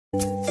How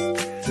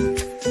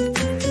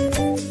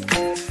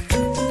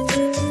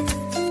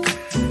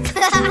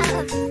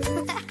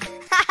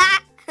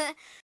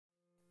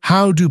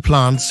do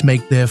plants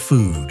make their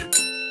food?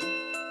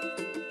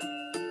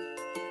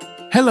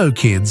 Hello,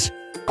 kids.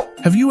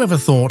 Have you ever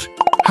thought,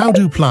 how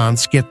do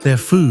plants get their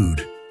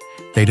food?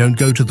 They don't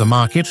go to the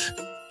market.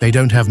 They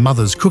don't have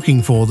mothers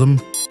cooking for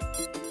them.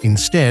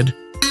 Instead,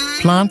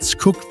 plants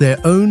cook their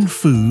own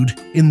food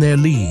in their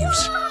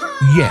leaves.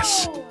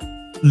 Yes,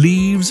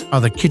 leaves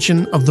are the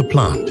kitchen of the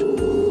plant.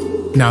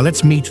 Now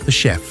let's meet the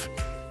chef.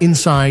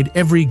 Inside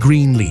every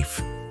green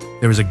leaf,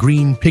 there is a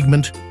green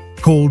pigment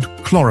called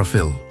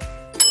chlorophyll.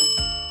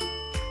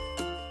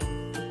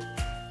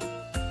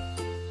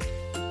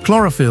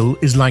 Chlorophyll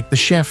is like the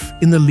chef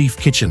in the leaf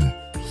kitchen.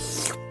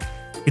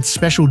 Its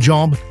special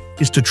job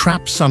is to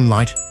trap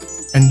sunlight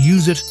and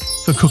use it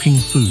for cooking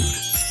food.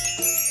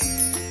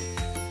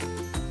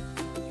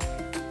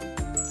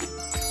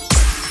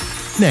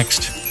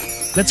 Next,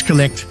 let's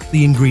collect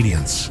the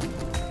ingredients.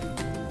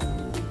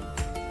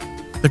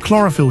 The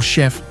chlorophyll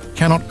chef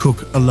cannot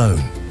cook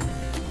alone.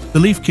 The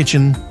leaf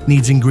kitchen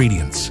needs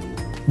ingredients.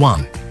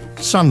 1.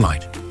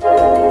 Sunlight.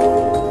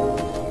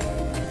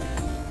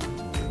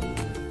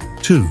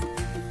 2.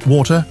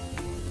 Water. 3.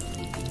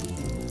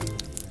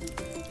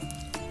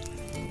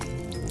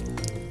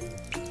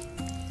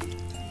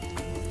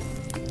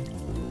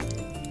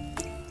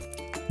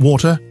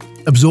 Water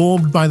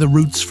absorbed by the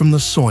roots from the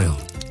soil.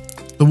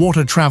 The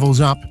water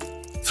travels up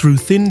through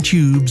thin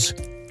tubes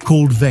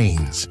called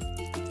veins.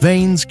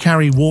 Veins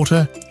carry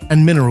water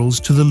and minerals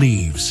to the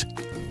leaves.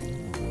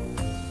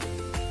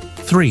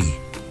 3.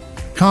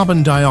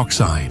 Carbon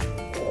dioxide.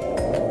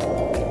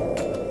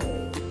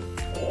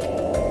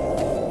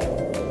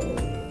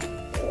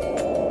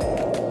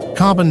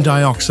 Carbon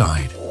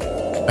dioxide,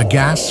 a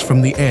gas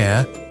from the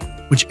air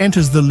which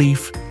enters the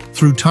leaf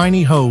through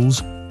tiny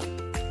holes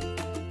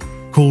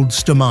called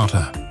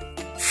stomata.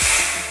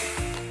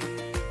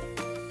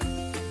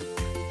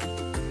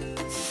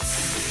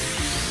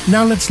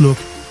 Now let's look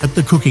at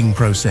the cooking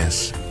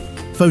process,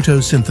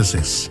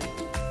 photosynthesis.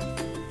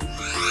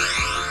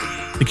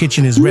 The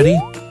kitchen is ready,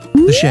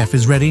 the chef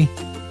is ready,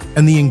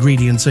 and the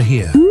ingredients are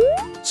here.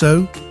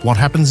 So, what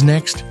happens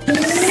next?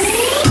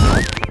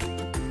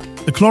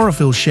 The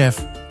chlorophyll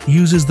chef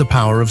uses the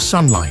power of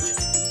sunlight.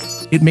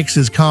 It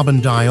mixes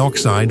carbon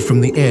dioxide from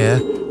the air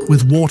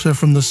with water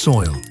from the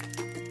soil.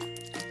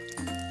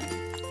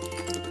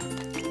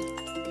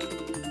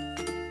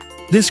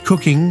 This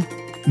cooking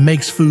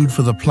makes food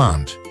for the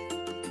plant.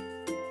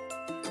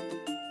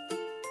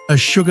 A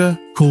sugar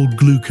called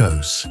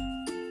glucose.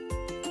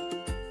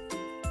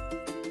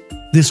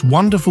 This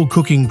wonderful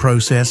cooking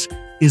process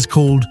is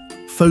called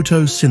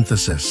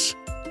photosynthesis.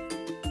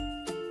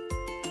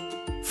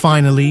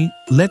 Finally,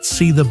 let's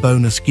see the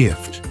bonus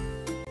gift.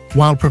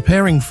 While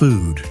preparing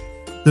food,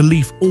 the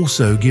leaf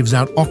also gives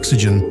out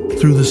oxygen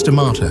through the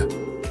stomata.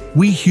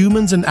 We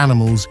humans and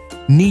animals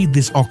need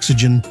this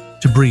oxygen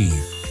to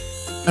breathe.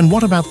 And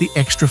what about the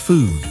extra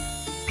food?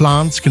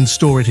 Plants can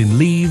store it in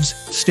leaves,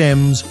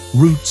 stems,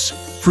 roots,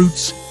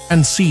 fruits,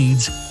 and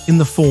seeds in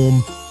the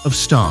form of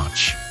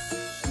starch.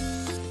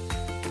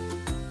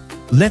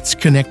 Let's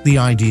connect the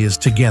ideas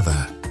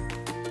together.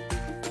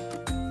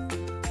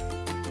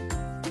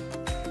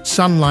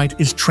 Sunlight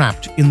is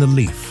trapped in the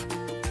leaf.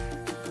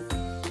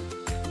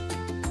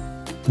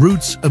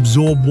 Roots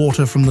absorb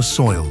water from the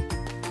soil.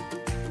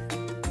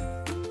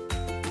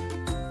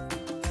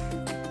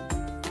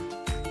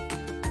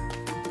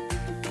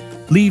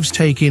 Leaves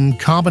take in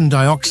carbon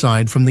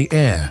dioxide from the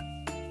air.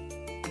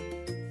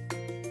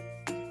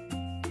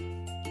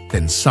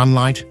 Then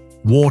sunlight,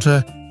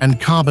 water, and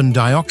carbon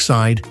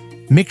dioxide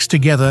mix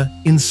together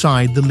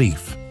inside the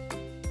leaf.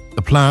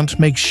 The plant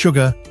makes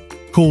sugar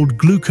called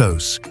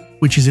glucose,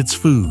 which is its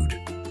food.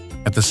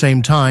 At the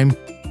same time,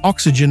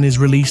 oxygen is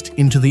released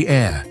into the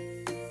air.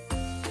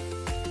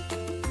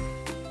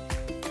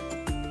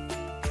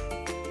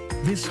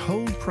 This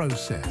whole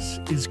process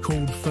is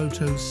called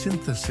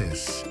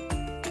photosynthesis.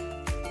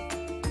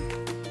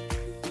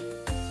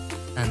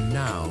 And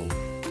now,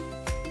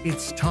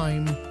 it's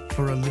time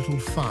for a little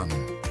fun.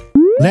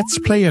 Let's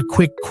play a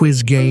quick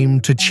quiz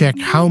game to check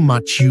how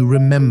much you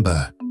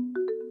remember.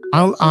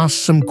 I'll ask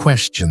some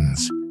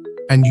questions,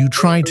 and you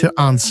try to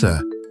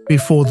answer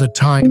before the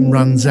time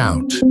runs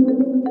out.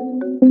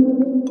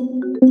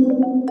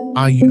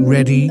 Are you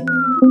ready?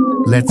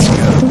 Let's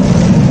go.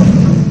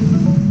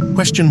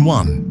 Question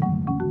 1.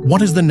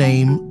 What is the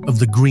name of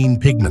the green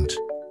pigment?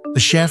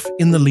 The chef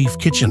in the leaf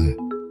kitchen.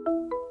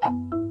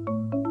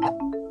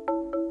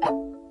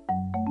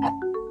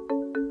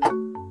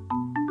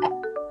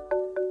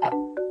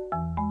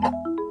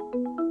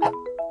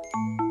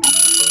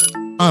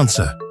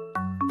 Answer: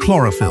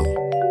 chlorophyll.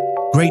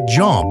 Great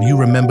job, you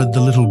remembered the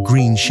little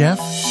green chef.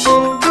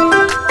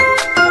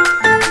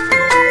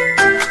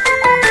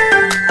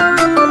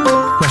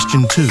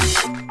 Question 2.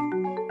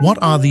 What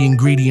are the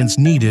ingredients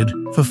needed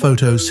for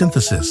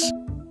photosynthesis?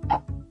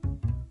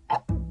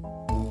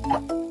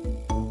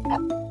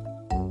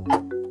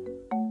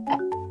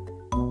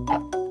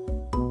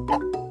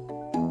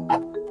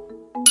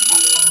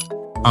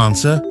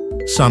 Answer: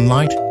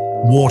 sunlight,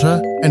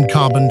 water, and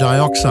carbon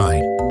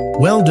dioxide.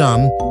 Well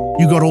done,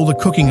 you got all the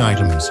cooking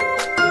items.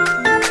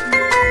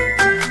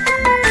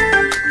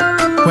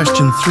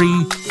 Question 3.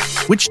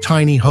 Which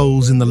tiny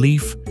holes in the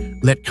leaf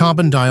let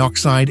carbon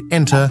dioxide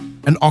enter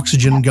and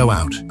oxygen go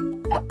out?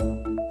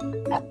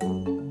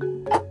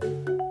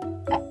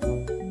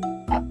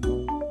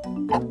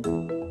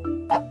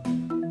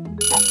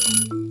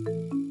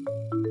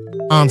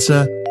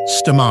 Answer: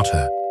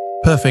 stomata.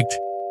 Perfect.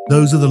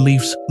 Those are the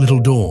leaf's little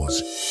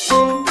doors.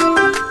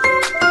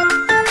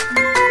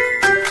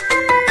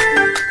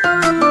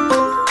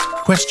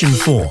 Question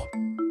 4.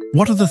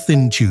 What are the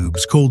thin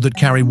tubes called that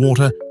carry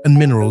water and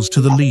minerals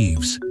to the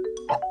leaves?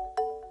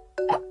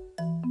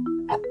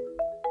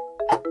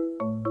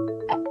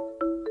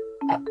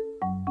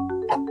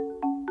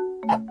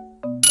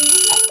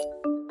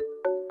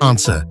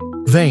 Answer: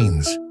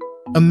 veins.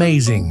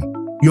 Amazing.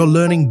 You're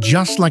learning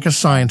just like a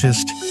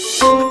scientist.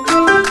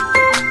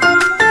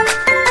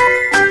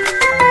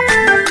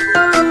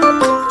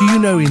 Do you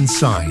know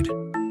inside?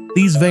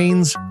 These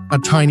veins are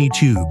tiny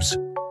tubes.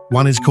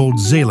 One is called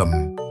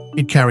xylem.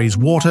 It carries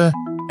water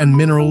and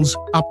minerals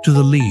up to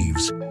the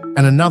leaves.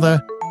 And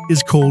another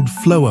is called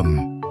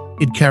phloem.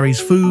 It carries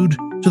food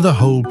to the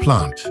whole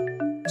plant.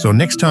 So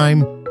next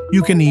time,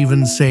 you can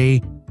even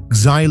say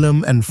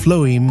xylem and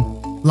phloem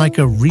like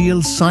a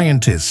real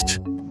scientist.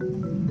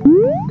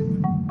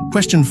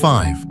 Question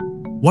 5.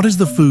 What is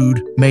the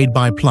food made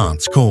by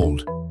plants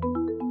called?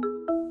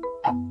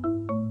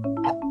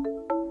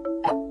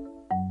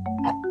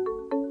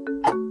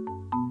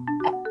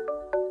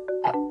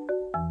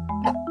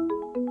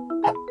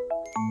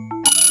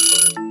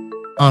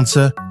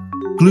 Answer: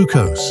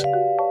 glucose.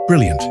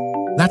 Brilliant.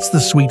 That's the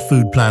sweet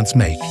food plants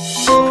make.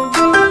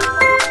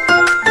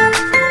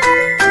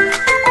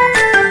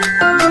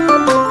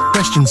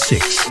 Question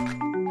 6.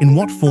 In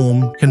what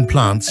form can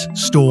plants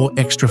store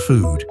extra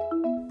food?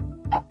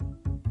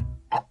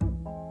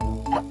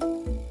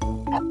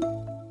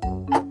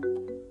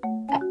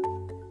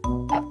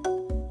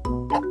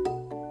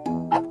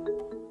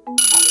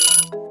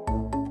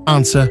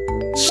 Answer: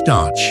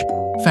 starch.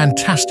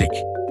 Fantastic.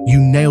 You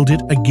nailed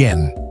it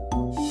again.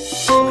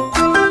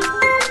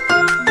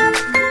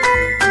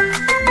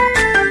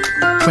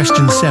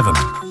 Question 7.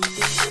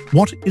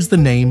 What is the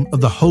name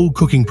of the whole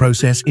cooking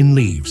process in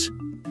leaves?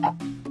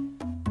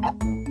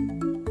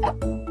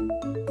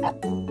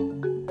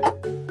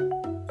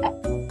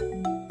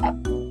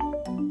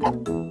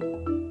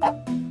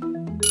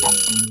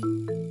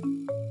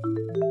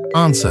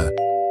 Answer: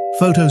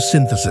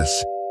 photosynthesis.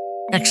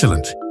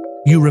 Excellent.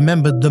 You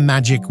remembered the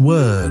magic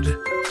word.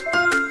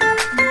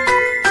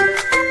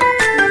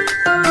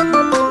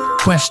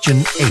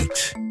 Question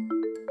 8.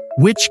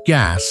 Which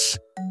gas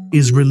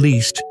is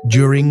released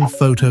during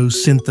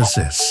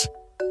photosynthesis?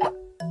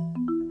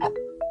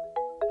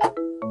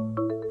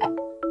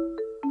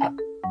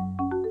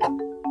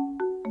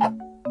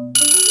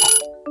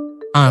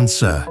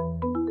 Answer: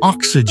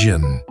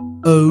 oxygen.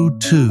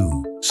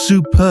 O2.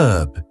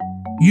 Superb.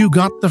 You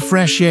got the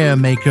fresh air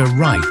maker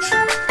right.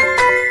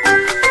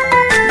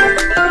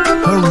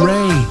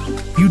 Hooray!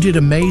 You did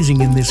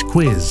amazing in this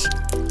quiz.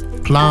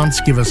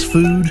 Plants give us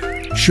food,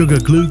 sugar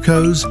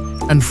glucose,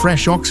 and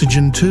fresh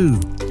oxygen too.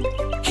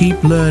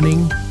 Keep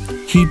learning,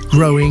 keep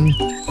growing,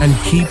 and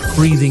keep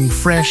breathing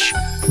fresh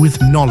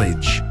with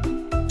knowledge.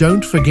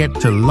 Don't forget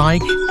to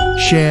like,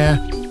 share,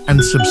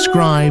 and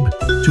subscribe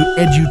to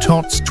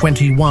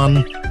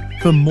EduTots21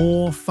 for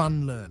more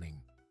fun learning.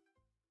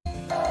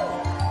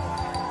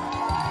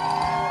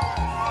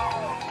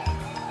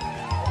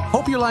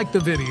 Hope you liked the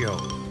video.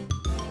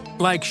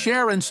 Like,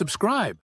 share, and subscribe.